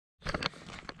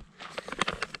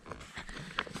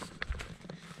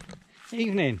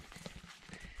Evening.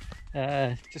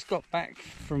 Just got back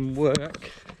from work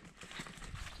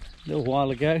a little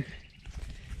while ago.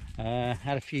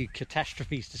 Had a few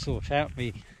catastrophes to sort out.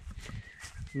 My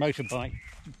motorbike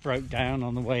broke down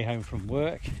on the way home from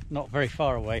work. Not very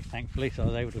far away, thankfully, so I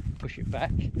was able to push it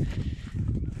back.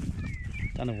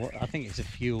 Don't know what, I think it's a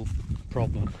fuel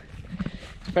problem.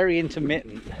 It's very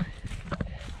intermittent,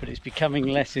 but it's becoming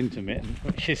less intermittent,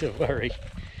 which is a worry.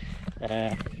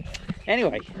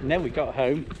 Anyway, and then we got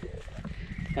home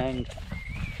and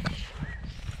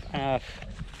our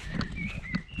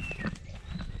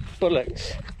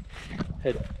bullocks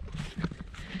had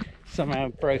somehow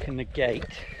broken the gate.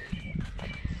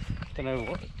 Don't know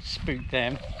what spooked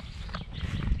them,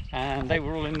 and they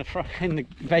were all in the front in the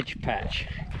veg patch.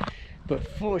 But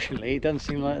fortunately, it doesn't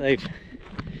seem like they've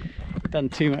done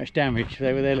too much damage.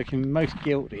 They were there looking most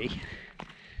guilty,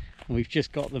 and we've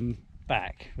just got them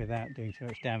back without doing too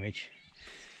much damage.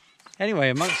 Anyway,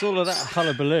 amongst all of that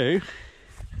hullabaloo,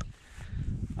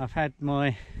 I've had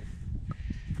my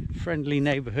friendly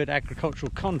neighbourhood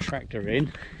agricultural contractor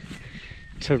in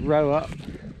to row up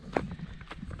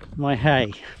my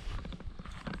hay.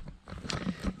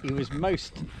 He was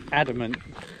most adamant,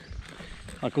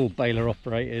 like all baler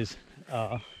operators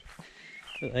are,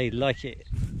 that they like it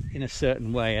in a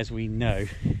certain way, as we know.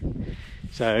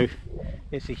 So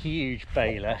it's a huge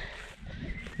baler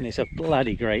and it's a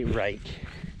bloody great rake.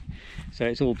 So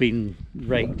it's all been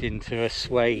raked into a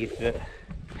swathe that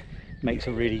makes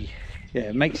a really,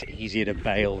 it makes it easier to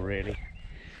bale really.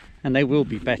 And they will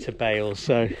be better bales,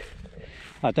 so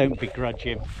I don't begrudge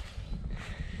him.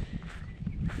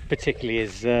 Particularly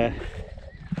as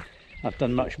I've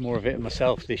done much more of it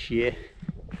myself this year.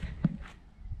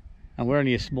 And we're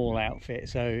only a small outfit,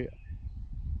 so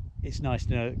it's nice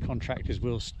to know that contractors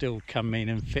will still come in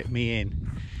and fit me in.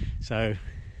 So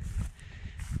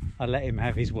I let him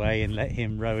have his way and let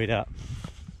him row it up.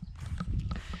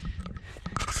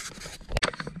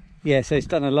 Yeah, so it's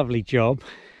done a lovely job.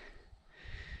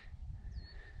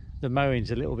 The mowing's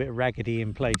a little bit raggedy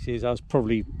in places. I was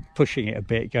probably pushing it a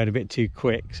bit, going a bit too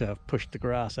quick, so I've pushed the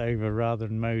grass over rather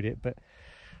than mowed it, but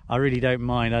I really don't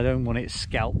mind. I don't want it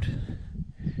scalped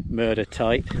murder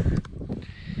tight.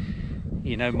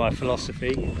 You know my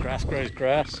philosophy, grass grows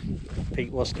grass,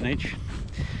 Pete Wastonage.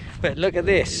 But look at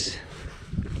this.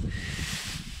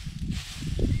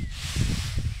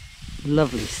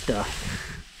 Lovely stuff.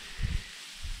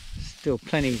 Still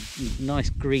plenty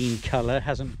nice green colour,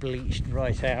 hasn't bleached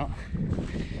right out.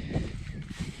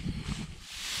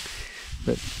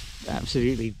 But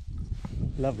absolutely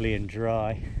lovely and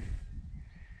dry.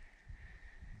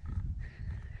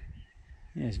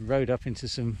 Yeah, it's rowed up into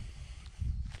some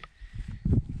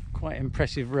quite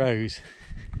impressive rows.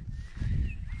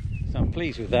 So I'm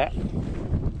pleased with that.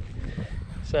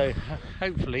 So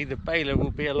hopefully the baler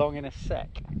will be along in a sec.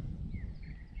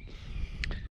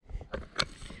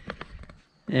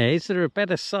 Yeah, is there a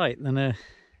better sight than a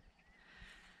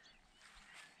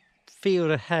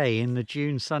field of hay in the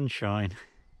June sunshine?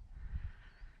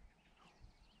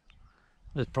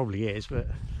 There probably is, but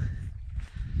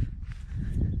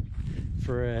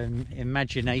for an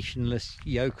imaginationless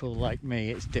yokel like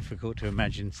me, it's difficult to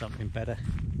imagine something better.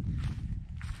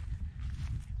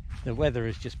 The weather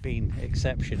has just been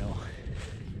exceptional.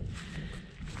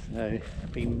 So,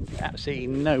 been absolutely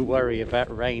no worry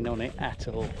about rain on it at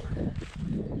all.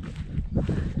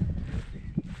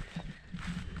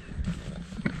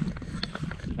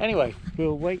 Anyway,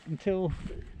 we'll wait until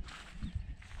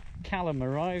Callum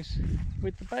arrives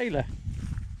with the baler.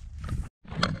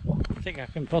 I think I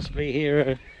can possibly hear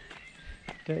a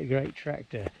dirty great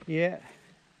tractor. Yeah,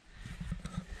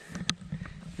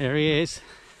 there he is.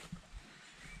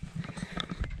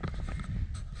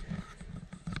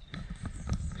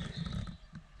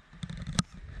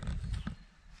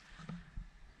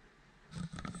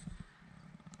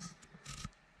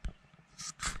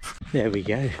 There we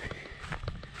go.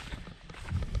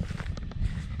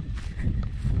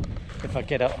 If I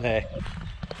get up there,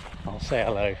 I'll say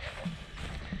hello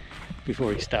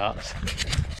before he starts.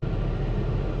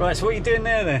 Right, so what are you doing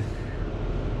there then?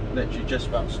 Literally just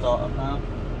about to start up now.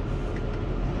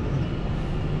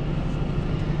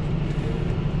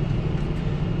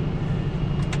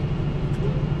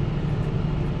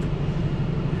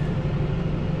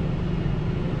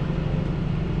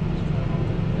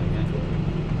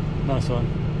 Nice one.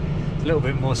 It's a little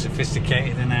bit more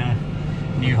sophisticated than our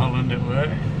New Holland at work.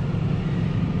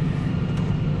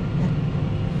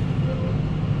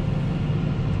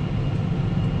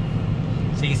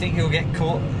 So you think you'll get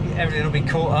caught, everything will be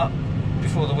caught up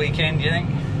before the weekend, do you think?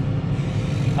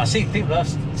 I see people are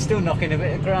still knocking a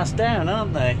bit of grass down,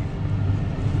 aren't they?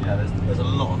 Yeah, there's a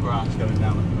lot of grass going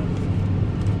down at the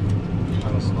moment.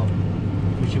 Have a stop.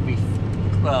 Which would be,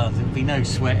 well, there'd be no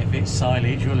sweat if it's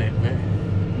silage, will it? But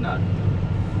No.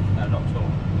 No, not at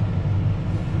all.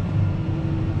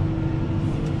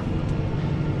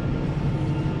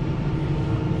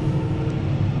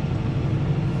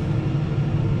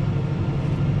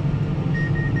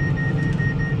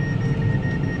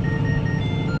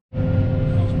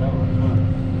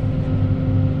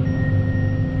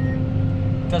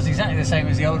 does exactly the same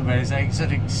as the older motors. It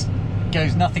sort of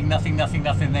goes nothing, nothing, nothing,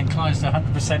 nothing, then climbs to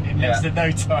 100% in next to no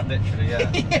time. Literally,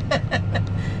 yeah.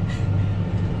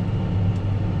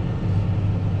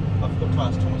 I've got to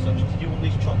ask Thomas actually, do you want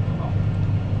these chopped or not?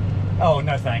 Oh,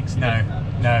 no thanks, no.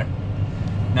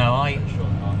 No, I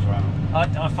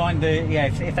find that, yeah,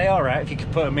 if they are out, if you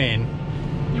could put them in.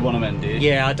 You want them in, do you?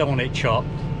 Yeah, I don't want it chopped.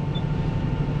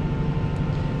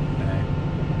 No.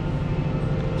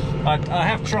 I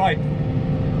have tried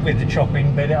with the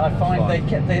chopping, but I find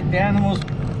the animals,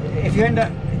 if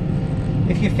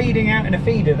you're feeding out in a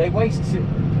feeder, they waste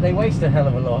a hell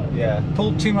of a lot. Yeah.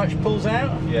 Too much pulls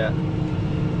out. Yeah.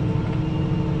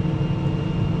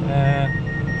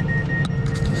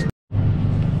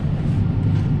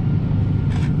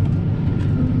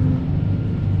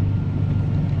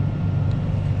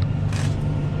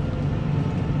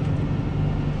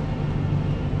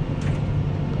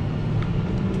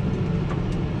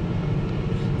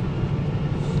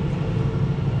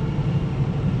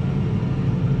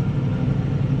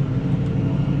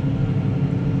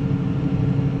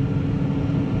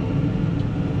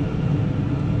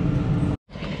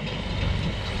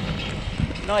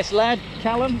 Nice lad,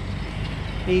 Callum.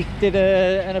 He did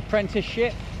an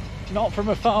apprenticeship, not from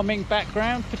a farming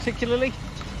background particularly.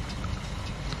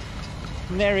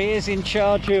 And there he is in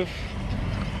charge of,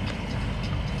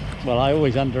 well, I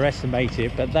always underestimate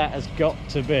it, but that has got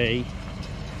to be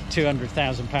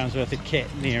 £200,000 worth of kit,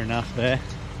 near enough there.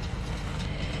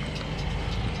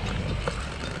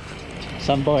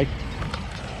 Some boy.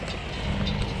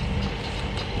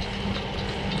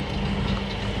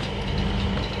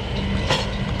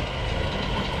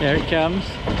 There it comes.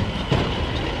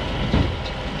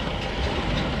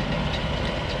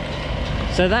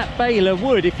 So that baler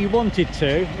would, if you wanted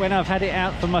to, when I've had it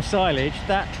out for my silage,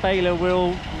 that baler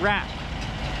will wrap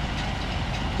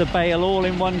the bale all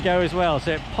in one go as well.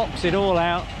 So it pops it all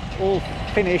out, all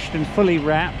finished and fully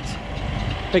wrapped.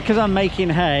 Because I'm making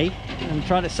hay and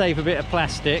trying to save a bit of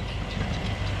plastic,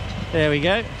 there we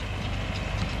go.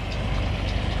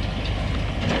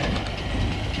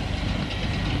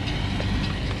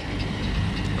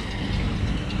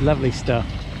 Lovely stuff.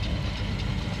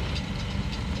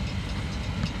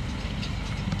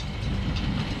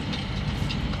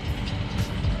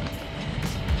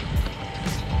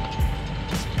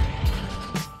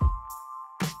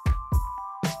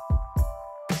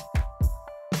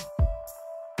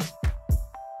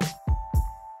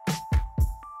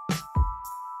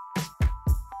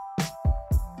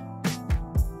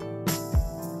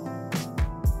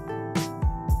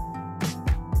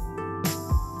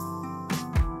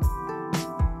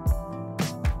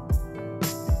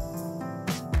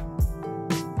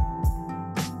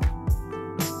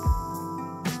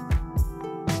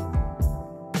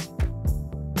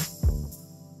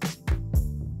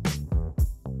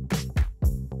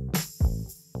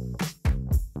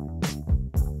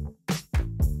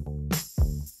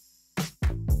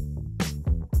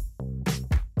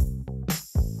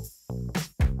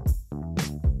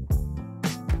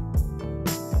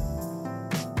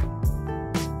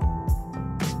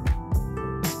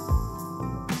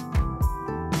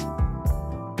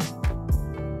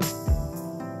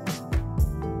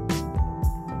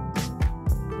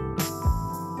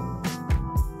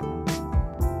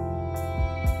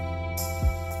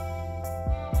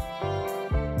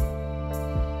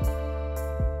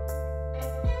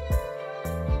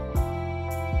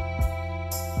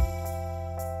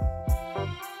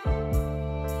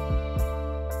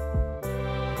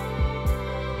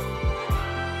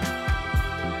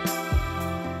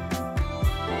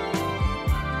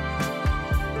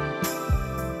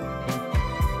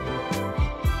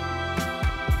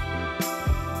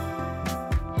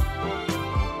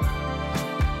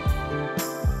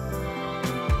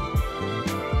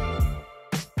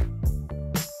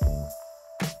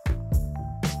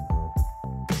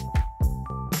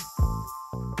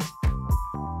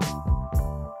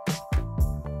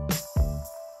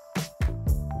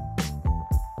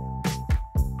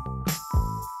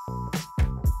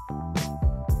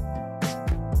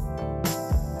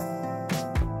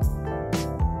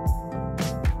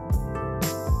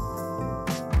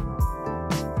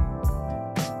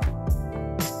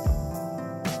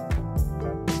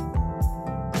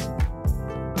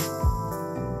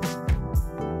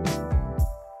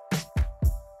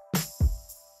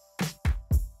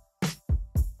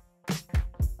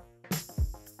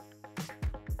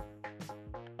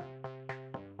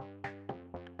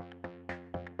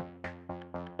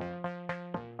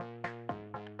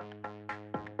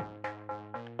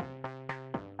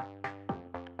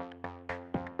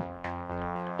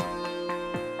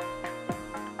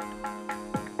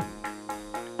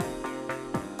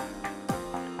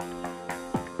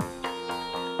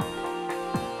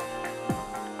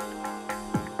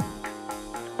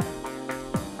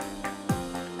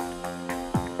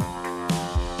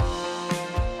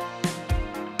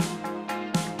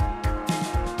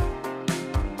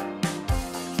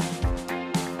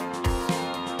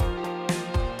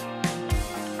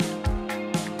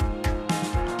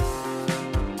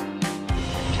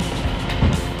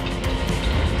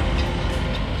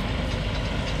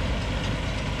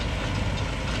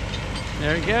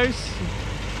 There it goes.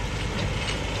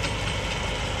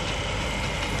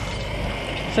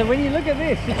 So when you look at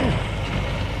this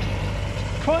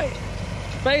is quite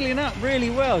baling up really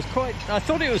well. It's quite, I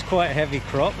thought it was quite a heavy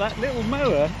crop. That little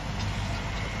mower,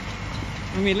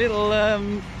 I mean little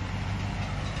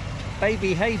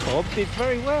baby hay bob did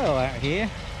very well out here.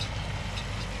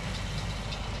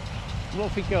 What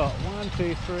have we got? 1,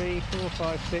 2, 3, 4,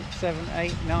 5, 6, 7,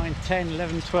 8, 9, 10,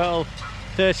 11, 12,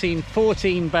 13,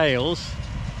 14 bales.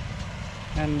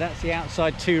 And that's the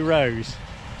outside 2 rows.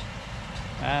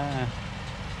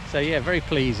 So yeah, very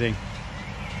pleasing.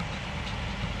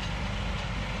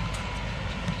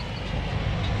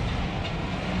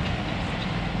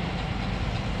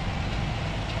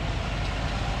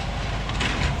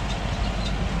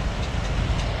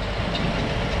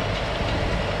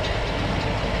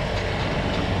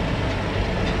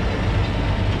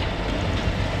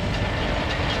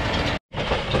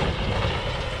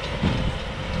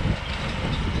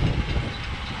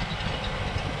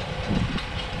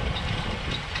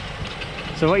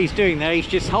 So what he's doing there, he's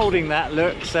just holding that,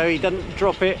 look, so he doesn't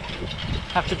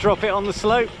have to drop it on the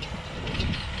slope.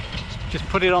 Just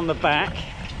put it on the back.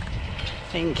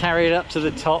 He can carry it up to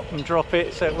the top and drop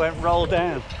it so it won't roll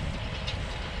down.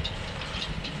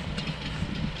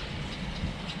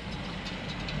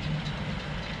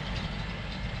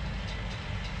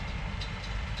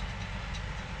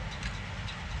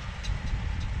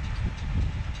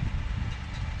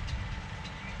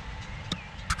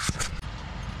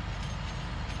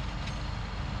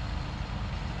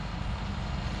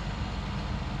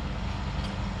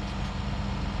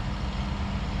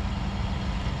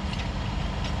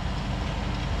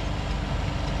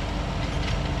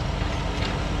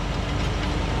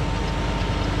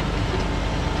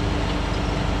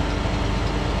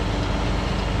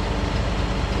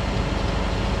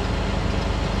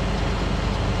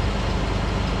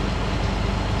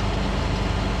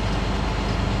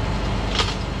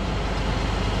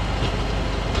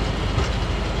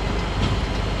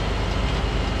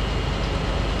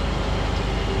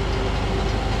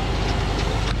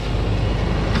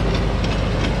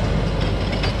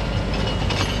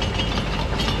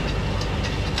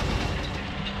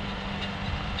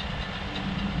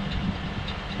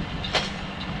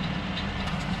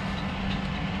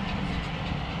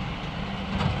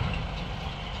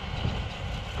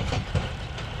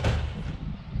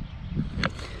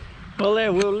 Well,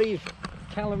 there, we'll leave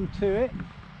Callum to it.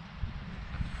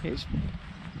 It's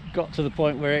got to the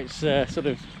point where it's sort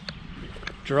of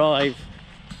drive,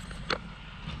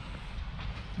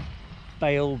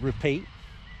 bale, repeat.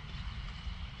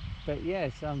 But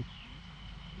yes, I'm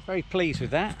very pleased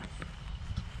with that.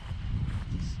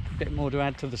 A bit more to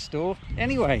add to the store.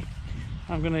 Anyway,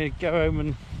 I'm going to go home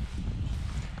and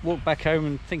walk back home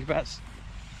and think about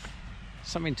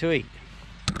something to eat.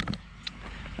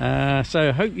 So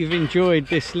I hope you've enjoyed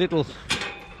this little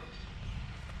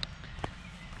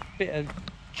bit of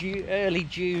early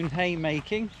June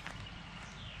haymaking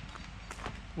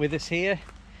with us here.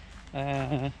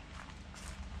 It's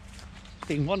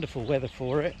been wonderful weather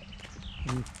for it,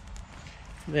 and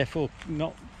therefore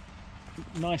not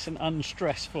nice and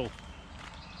unstressful.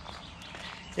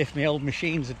 If my old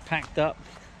machines had packed up,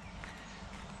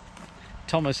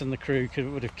 Thomas and the crew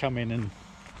would have come in and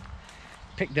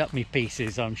picked up me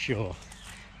pieces, I'm sure.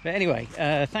 But anyway,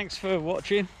 thanks for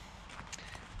watching.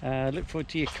 Look forward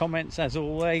to your comments as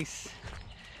always,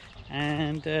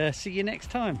 and see you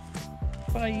next time.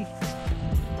 Bye.